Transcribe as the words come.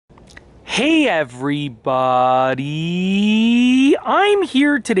Hey everybody, I'm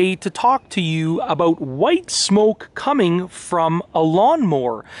here today to talk to you about white smoke coming from a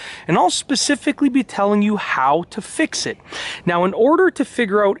lawnmower, and I'll specifically be telling you how to fix it. Now, in order to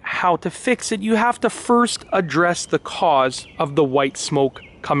figure out how to fix it, you have to first address the cause of the white smoke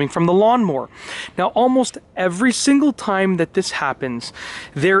coming from the lawnmower. Now, almost every single time that this happens,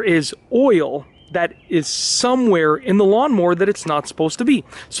 there is oil that is somewhere in the lawnmower that it's not supposed to be.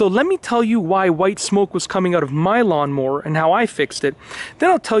 So let me tell you why white smoke was coming out of my lawnmower and how I fixed it. Then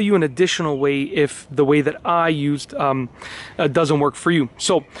I'll tell you an additional way if the way that I used doesn't work for you.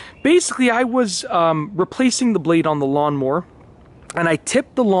 So basically I was replacing the blade on the lawnmower, and I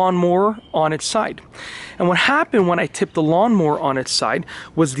tipped the lawnmower on its side. And what happened when I tipped the lawnmower on its side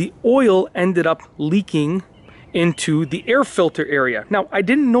was the oil ended up leaking into the air filter area. Now, I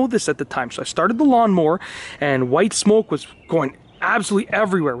didn't know this at the time, so I started the lawnmower and white smoke was going absolutely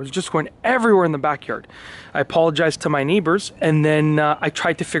everywhere. It was just going everywhere in the backyard. I apologized to my neighbors, and then I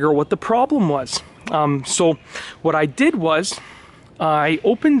tried to figure out what the problem was. So what I did was I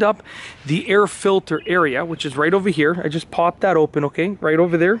opened up the air filter area, which is right over here. I just popped that open, okay? Right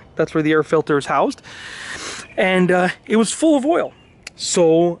over there. That's where the air filter is housed. And it was full of oil.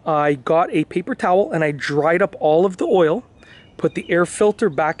 So I got a paper towel and I dried up all of the oil, put the air filter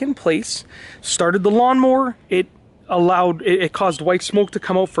back in place, started the lawnmower. It caused white smoke to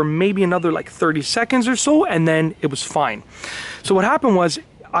come out for maybe another like 30 seconds or so, and then it was fine. So what happened was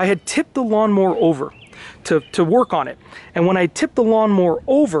I had tipped the lawnmower over to work on it. And when I tipped the lawnmower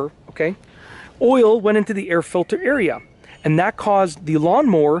over, okay, oil went into the air filter area. And that caused the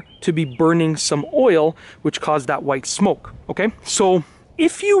lawnmower to be burning some oil, which caused that white smoke, okay? So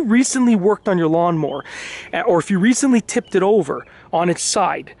if you recently worked on your lawnmower, or if you recently tipped it over on its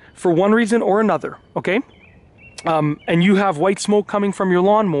side for one reason or another, okay? And you have white smoke coming from your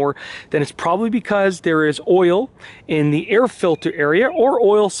lawnmower, then it's probably because there is oil in the air filter area, or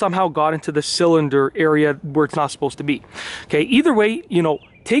oil somehow got into the cylinder area where it's not supposed to be. Okay, either way, you know,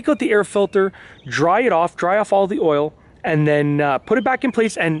 take out the air filter, dry off all the oil, and then put it back in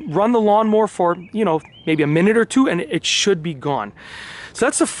place and run the lawnmower for, you know, maybe a minute or two, and it should be gone. So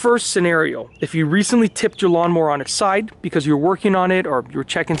that's the first scenario. If you recently tipped your lawnmower on its side because you're working on it or you're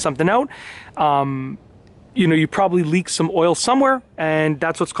checking something out, you know, you probably leaked some oil somewhere, and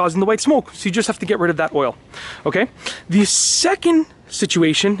that's what's causing the white smoke. So you just have to get rid of that oil, okay? The second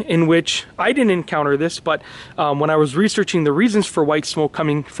situation in which I didn't encounter this, but when I was researching the reasons for white smoke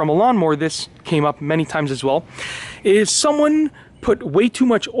coming from a lawnmower, this came up many times as well, is someone put way too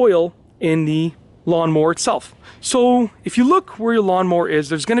much oil in the lawnmower itself. So if you look where your lawnmower is,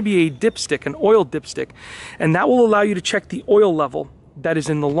 there's going to be a dipstick, an oil dipstick, and that will allow you to check the oil level that is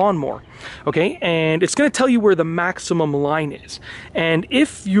in the lawnmower, okay? And it's going to tell you where the maximum line is. And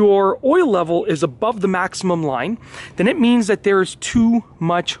if your oil level is above the maximum line, then it means that there's too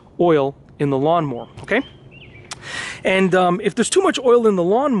much oil in the lawnmower, okay? And if there's too much oil in the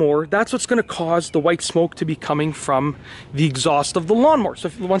lawnmower, that's what's going to cause the white smoke to be coming from the exhaust of the lawnmower.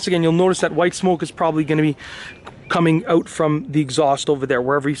 So once again, you'll notice that white smoke is probably going to be coming out from the exhaust over there,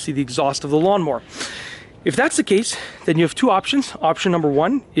 wherever you see the exhaust of the lawnmower. If that's the case, then you have two options. Option number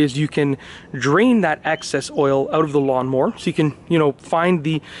one is you can drain that excess oil out of the lawnmower. So you can, you know, find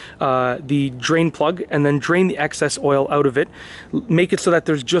the drain plug and then drain the excess oil out of it. Make it so that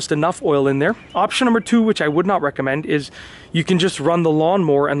there's just enough oil in there. Option number two, which I would not recommend, is you can just run the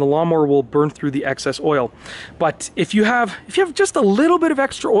lawnmower and the lawnmower will burn through the excess oil. But if you have just a little bit of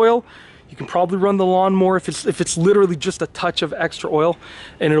extra oil, you can probably run the lawnmower if it's literally just a touch of extra oil,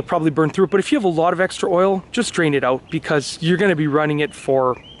 and it'll probably burn through it. But if you have a lot of extra oil, just drain it out, because you're going to be running it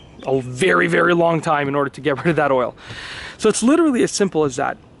for a very, very long time in order to get rid of that oil. So it's literally as simple as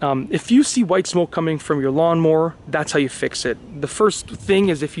that. If you see white smoke coming from your lawnmower, that's how you fix it. The first thing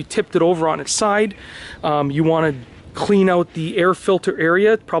is, if you tipped it over on its side, you want to clean out the air filter area.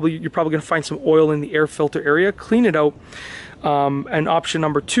 You're probably going to find some oil in the air filter area. Clean it out. And option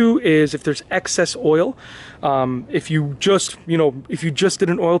number two is, if there's excess oil, if you just did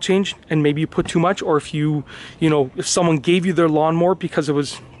an oil change and maybe you put too much, or if someone gave you their lawnmower because it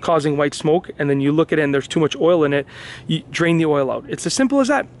was causing white smoke, and then you look at it and there's too much oil in it, you drain the oil out. It's as simple as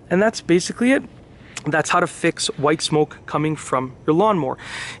that. And that's basically it. That's how to fix white smoke coming from your lawnmower.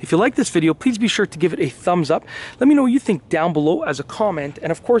 If you like this video, please be sure to give it a thumbs up. Let me know what you think down below as a comment.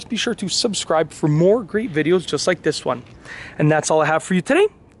 And of course, be sure to subscribe for more great videos just like this one. And that's all I have for you today.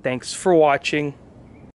 Thanks for watching.